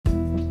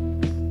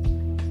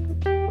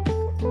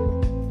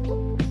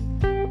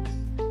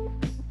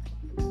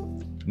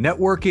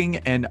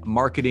Networking and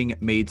marketing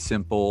made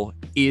simple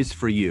is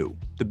for you,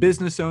 the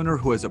business owner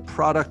who has a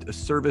product, a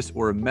service,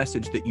 or a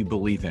message that you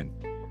believe in.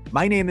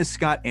 My name is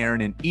Scott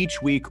Aaron, and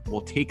each week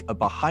we'll take a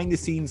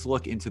behind-the-scenes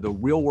look into the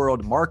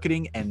real-world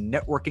marketing and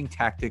networking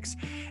tactics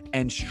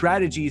and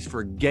strategies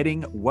for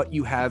getting what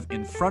you have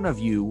in front of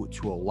you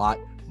to a lot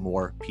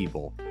more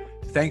people.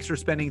 Thanks for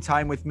spending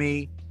time with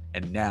me,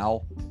 and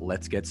now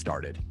let's get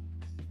started.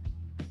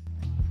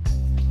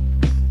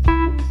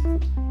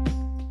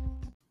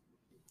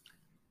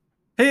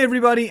 Hey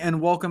everybody,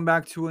 and welcome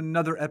back to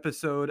another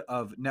episode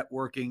of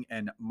Networking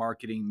and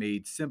Marketing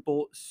Made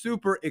Simple.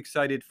 Super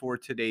excited for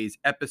today's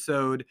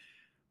episode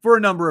for a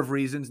number of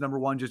reasons. Number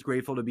one, just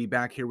grateful to be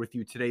back here with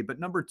you today. But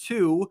number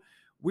two,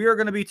 we are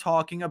going to be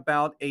talking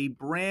about a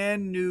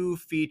brand new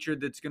feature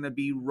that's going to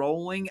be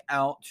rolling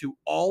out to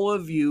all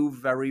of you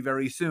very,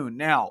 very soon.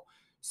 Now,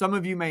 some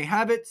of you may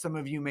have it, some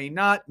of you may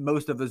not.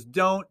 Most of us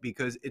don't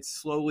because it's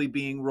slowly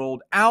being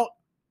rolled out,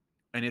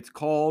 and it's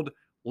called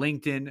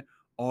LinkedIn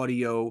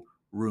Audio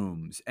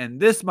Rooms. And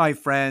this, my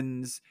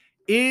friends,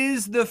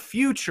 is the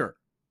future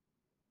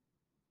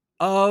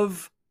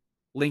of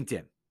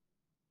LinkedIn.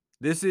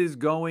 This is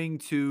going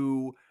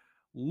to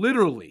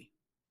literally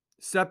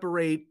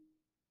separate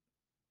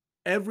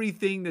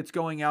everything that's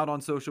going out on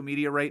social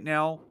media right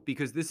now,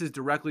 because this is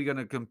directly going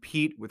to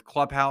compete with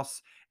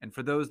Clubhouse. And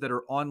for those that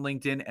are on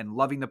LinkedIn and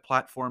loving the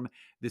platform,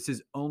 this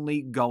is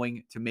only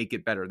going to make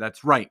it better.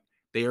 That's right.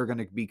 They are going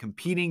to be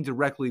competing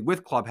directly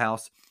with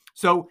Clubhouse.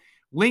 So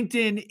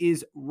LinkedIn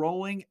is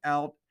rolling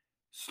out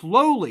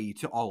slowly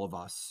to all of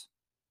us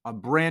a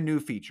brand new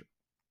feature.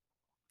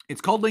 It's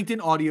called LinkedIn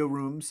Audio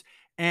Rooms.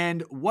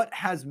 And what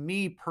has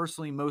me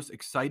personally most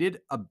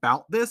excited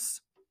about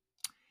this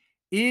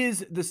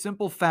is the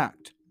simple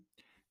fact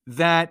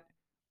that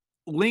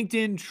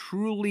LinkedIn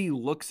truly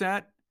looks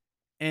at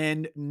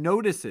and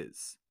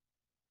notices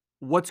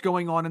what's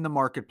going on in the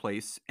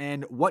marketplace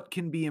and what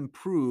can be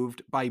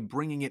improved by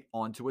bringing it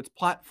onto its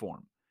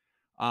platform.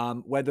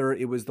 Whether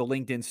it was the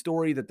LinkedIn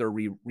story that they're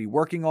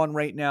reworking on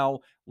right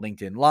now,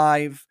 LinkedIn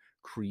Live,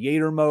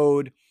 creator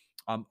mode,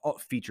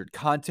 featured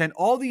content,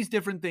 all these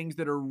different things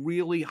that are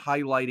really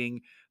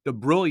highlighting the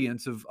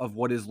brilliance of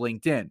what is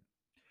LinkedIn.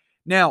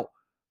 Now,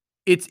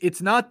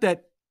 it's not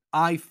that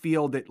I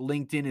feel that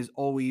LinkedIn is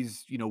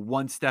always,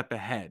 one step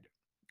ahead.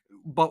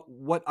 But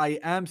what I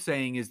am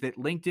saying is that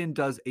LinkedIn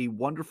does a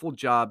wonderful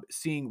job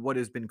seeing what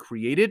has been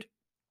created,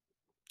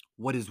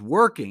 what is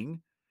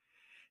working,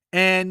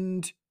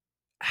 and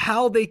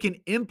how they can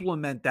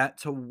implement that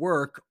to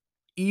work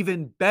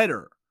even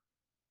better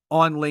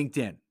on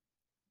LinkedIn.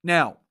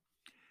 Now,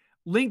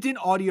 LinkedIn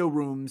Audio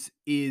Rooms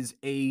is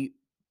a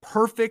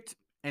perfect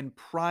and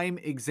prime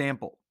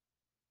example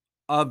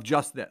of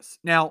just this.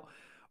 Now,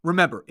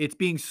 remember, it's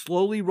being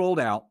slowly rolled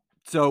out.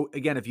 So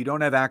again, if you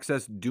don't have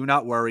access, do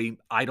not worry.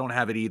 I don't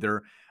have it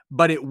either,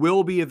 but it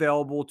will be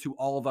available to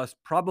all of us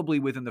probably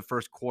within the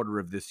first quarter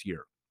of this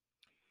year.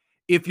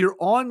 If you're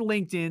on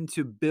LinkedIn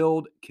to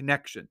build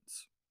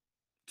connections,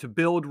 to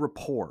build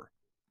rapport,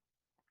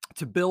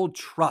 to build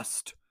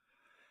trust,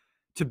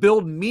 to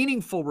build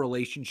meaningful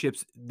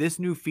relationships, this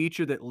new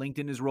feature that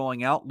LinkedIn is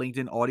rolling out,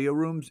 LinkedIn Audio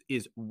Rooms,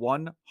 is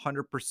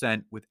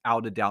 100%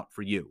 without a doubt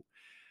for you.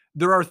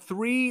 There are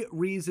three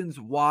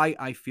reasons why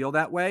I feel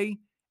that way,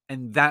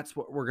 and that's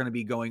what we're going to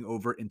be going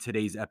over in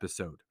today's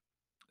episode.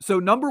 So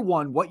number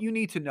one, what you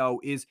need to know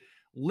is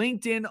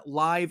LinkedIn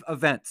Live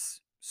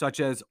events,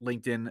 such as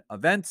LinkedIn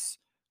Events,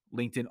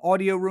 LinkedIn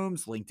Audio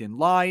Rooms, LinkedIn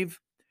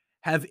Live,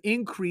 have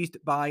increased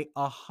by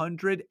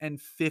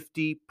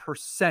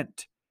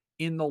 150%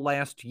 in the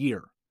last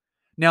year.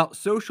 Now,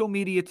 Social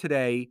Media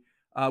Today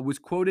was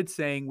quoted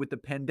saying, with the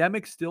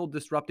pandemic still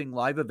disrupting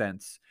live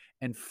events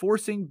and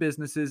forcing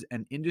businesses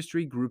and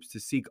industry groups to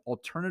seek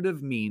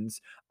alternative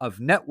means of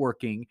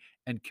networking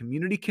and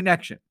community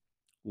connection,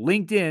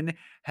 LinkedIn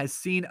has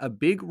seen a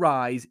big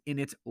rise in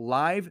its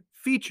live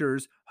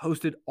features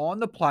hosted on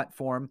the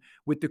platform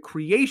with the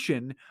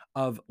creation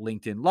of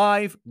LinkedIn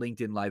Live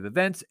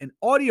events, and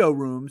audio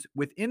rooms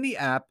within the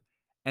app,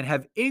 and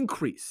have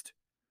increased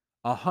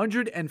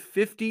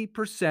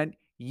 150%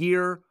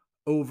 year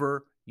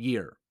over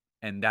year.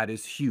 And that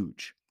is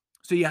huge.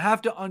 So you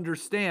have to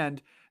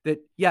understand that,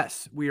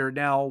 yes, we are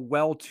now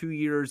well 2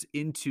 years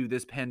into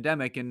this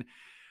pandemic, and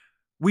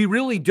we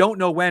really don't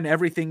know when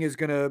everything is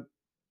going to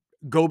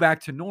go back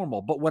to normal.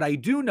 But what I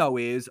do know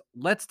is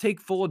let's take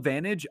full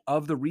advantage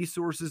of the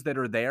resources that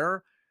are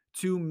there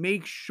to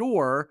make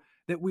sure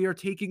that we are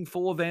taking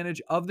full advantage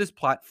of this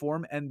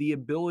platform and the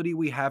ability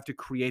we have to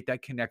create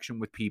that connection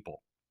with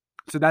people.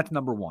 So that's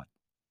number one.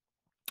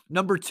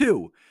 Number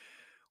two,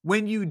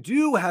 when you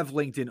do have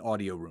LinkedIn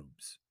Audio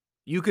Rooms,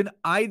 you can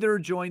either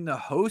join the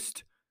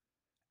host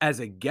as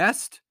a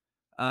guest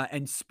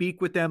and speak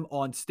with them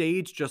on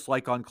stage, just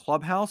like on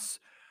Clubhouse,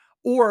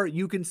 or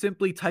you can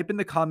simply type in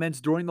the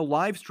comments during the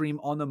live stream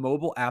on the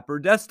mobile app or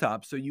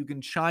desktop. So you can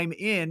chime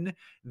in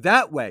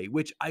that way,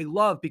 which I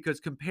love, because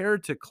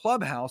compared to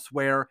Clubhouse,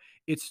 where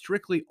it's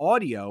strictly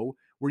audio,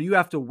 where you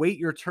have to wait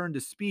your turn to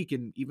speak,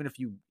 and even if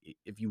you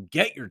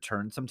get your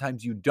turn,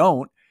 sometimes you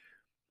don't.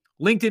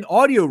 LinkedIn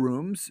audio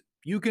rooms,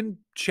 you can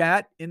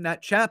chat in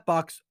that chat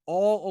box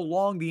all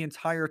along the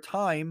entire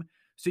time.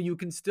 So you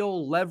can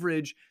still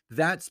leverage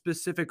that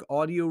specific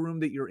audio room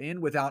that you're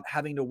in without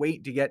having to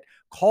wait to get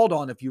called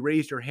on if you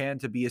raise your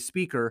hand to be a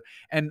speaker.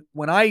 And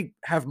when I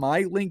have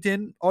my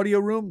LinkedIn audio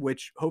room,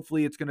 which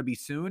hopefully it's going to be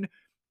soon,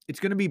 it's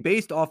going to be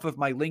based off of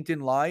my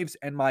LinkedIn Lives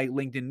and my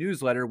LinkedIn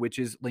newsletter, which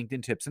is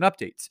LinkedIn Tips and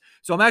Updates.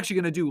 So I'm actually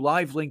going to do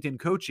live LinkedIn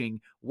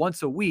coaching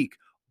once a week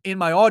in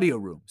my audio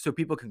room. So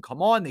people can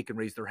come on, they can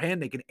raise their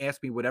hand, they can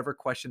ask me whatever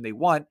question they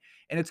want.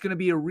 And it's going to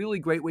be a really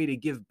great way to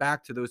give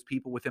back to those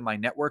people within my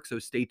network. So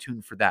stay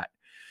tuned for that.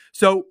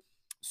 So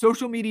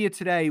Social Media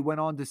Today went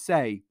on to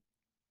say,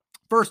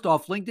 first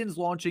off, LinkedIn's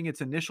launching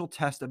its initial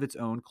test of its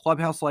own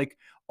Clubhouse-like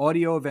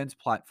audio events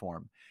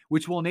platform,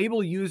 which will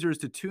enable users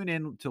to tune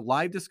in to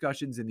live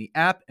discussions in the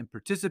app and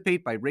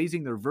participate by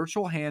raising their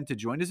virtual hand to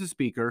join as a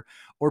speaker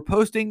or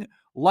posting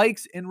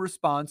likes in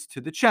response to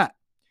the chat.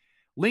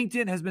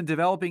 LinkedIn has been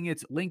developing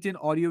its LinkedIn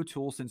audio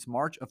tool since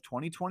March of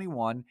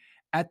 2021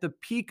 at the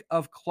peak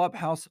of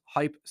Clubhouse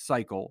hype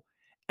cycle.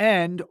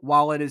 And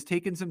while it has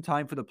taken some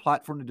time for the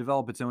platform to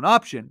develop its own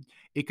option,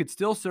 it could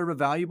still serve a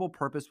valuable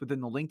purpose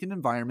within the LinkedIn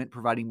environment,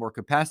 providing more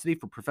capacity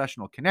for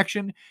professional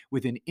connection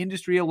within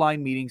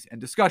industry-aligned meetings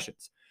and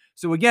discussions.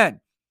 So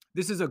again,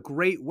 this is a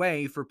great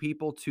way for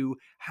people to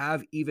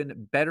have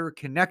even better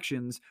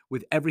connections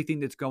with everything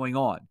that's going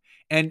on.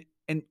 And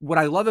what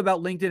I love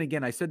about LinkedIn,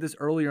 again, I said this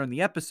earlier in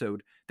the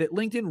episode, that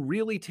LinkedIn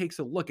really takes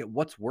a look at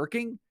what's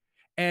working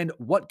and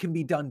what can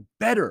be done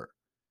better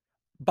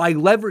by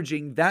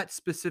leveraging that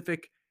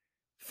specific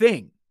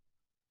thing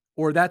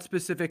or that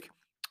specific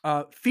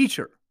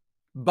feature,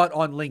 but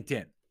on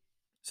LinkedIn.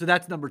 So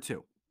that's number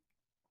 2.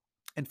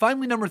 And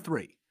finally, number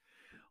 3,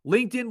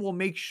 LinkedIn will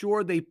make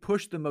sure they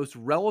push the most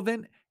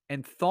relevant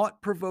and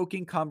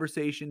thought-provoking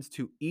conversations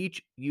to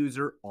each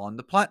user on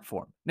the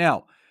platform.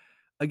 Now,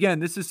 again,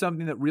 this is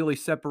something that really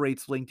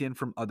separates LinkedIn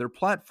from other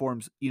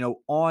platforms.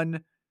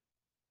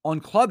 On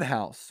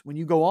Clubhouse, when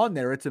you go on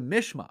there, it's a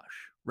mishmash,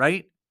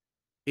 right?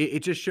 It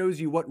just shows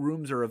you what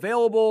rooms are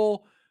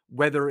available,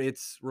 whether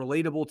it's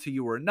relatable to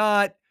you or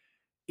not.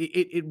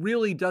 It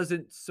really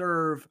doesn't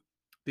serve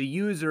the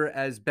user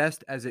as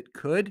best as it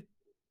could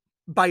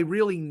by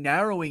really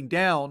narrowing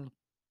down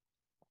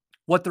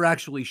what they're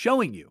actually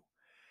showing you.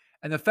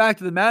 And the fact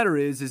of the matter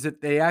is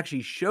if they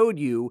actually showed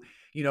you,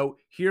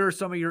 here are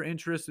some of your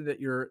interests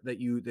that you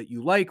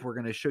like. We're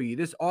going to show you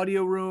this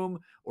audio room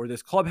or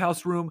this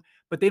Clubhouse room,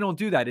 but they don't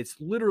do that. It's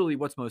literally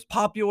what's most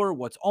popular,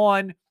 what's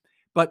on.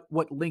 But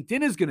what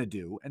LinkedIn is going to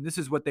do, and this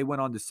is what they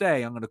went on to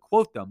say, I'm going to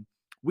quote them.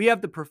 We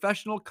have the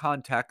professional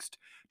context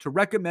to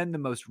recommend the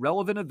most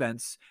relevant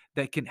events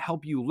that can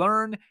help you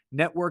learn,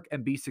 network,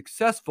 and be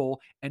successful.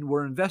 And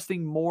we're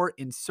investing more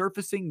in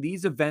surfacing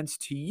these events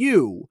to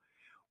you.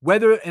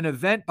 Whether an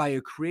event by a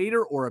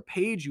creator or a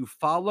page you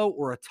follow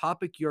or a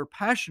topic you're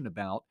passionate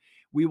about,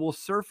 we will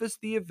surface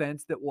the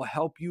events that will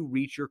help you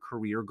reach your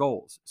career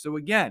goals. So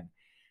again,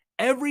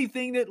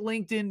 everything that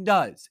LinkedIn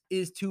does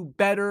is to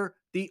better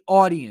the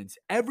audience.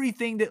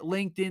 Everything that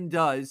LinkedIn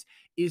does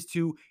is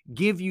to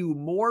give you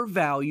more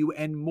value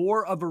and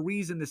more of a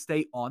reason to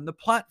stay on the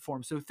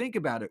platform. So think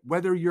about it,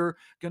 whether you're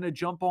going to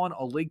jump on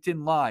a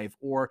LinkedIn Live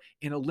or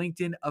in a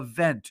LinkedIn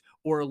event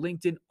or a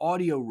LinkedIn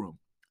audio room.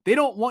 They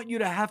don't want you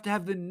to have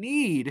the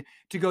need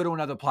to go to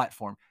another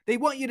platform. They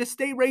want you to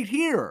stay right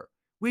here,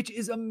 which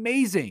is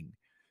amazing.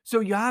 So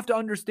you have to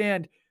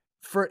understand,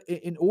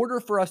 in order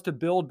for us to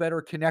build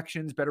better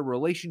connections, better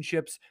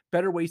relationships,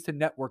 better ways to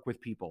network with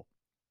people,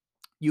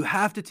 you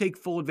have to take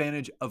full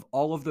advantage of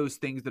all of those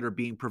things that are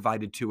being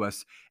provided to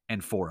us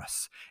and for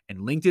us. And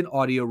LinkedIn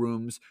audio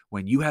rooms,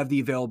 when you have the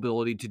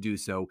availability to do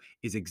so,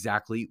 is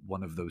exactly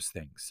one of those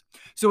things.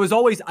 So as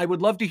always, I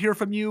would love to hear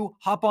from you.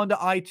 Hop onto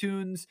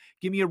iTunes,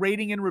 give me a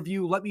rating and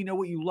review. Let me know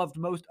what you loved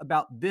most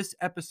about this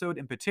episode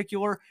in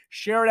particular.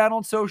 Share it out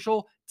on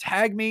social.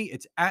 Tag me.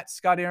 It's at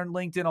Scott Aaron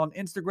LinkedIn on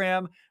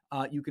Instagram.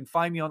 You can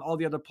find me on all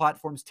the other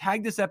platforms.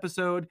 Tag this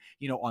episode,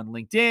 on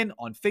LinkedIn,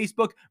 on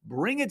Facebook.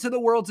 Bring it to the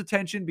world's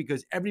attention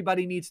because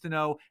everybody needs to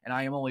know, and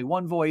I am only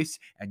one voice,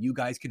 and you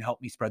guys can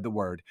help me spread the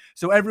word.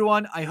 So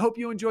everyone, I hope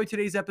you enjoyed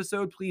today's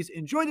episode. Please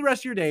enjoy the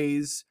rest of your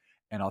days,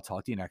 and I'll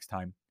talk to you next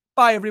time.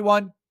 Bye,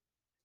 everyone.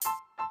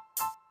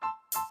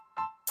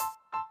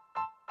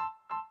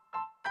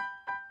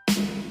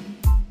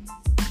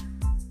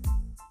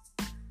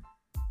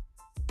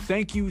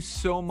 Thank you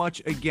so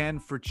much again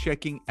for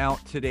checking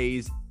out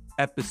today's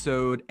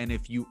episode. And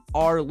if you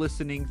are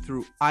listening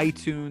through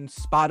iTunes,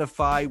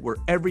 Spotify,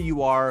 wherever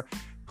you are,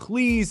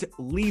 please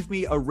leave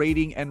me a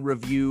rating and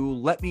review.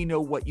 Let me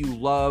know what you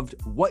loved,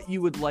 what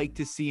you would like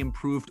to see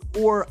improved,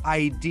 or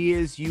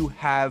ideas you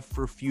have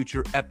for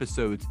future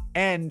episodes.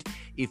 And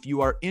if you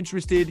are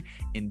interested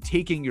in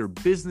taking your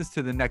business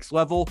to the next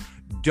level,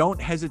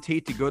 don't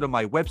hesitate to go to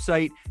my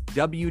website,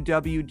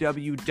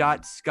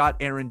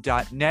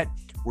 www.scottaaron.net,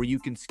 where you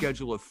can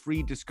schedule a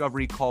free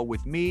discovery call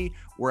with me,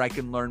 where I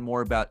can learn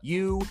more about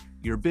you,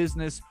 your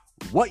business,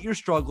 what you're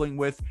struggling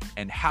with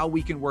and how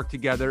we can work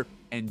together.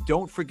 And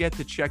don't forget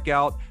to check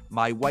out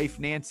my wife,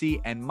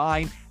 Nancy, and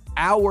mine,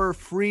 our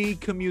free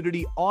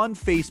community on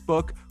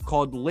Facebook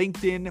called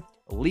LinkedIn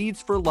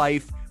Leads for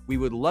Life. We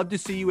would love to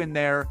see you in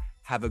there.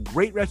 Have a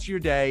great rest of your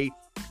day.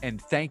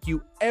 And thank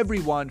you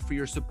everyone for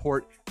your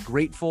support.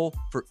 Grateful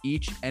for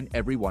each and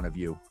every one of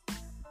you.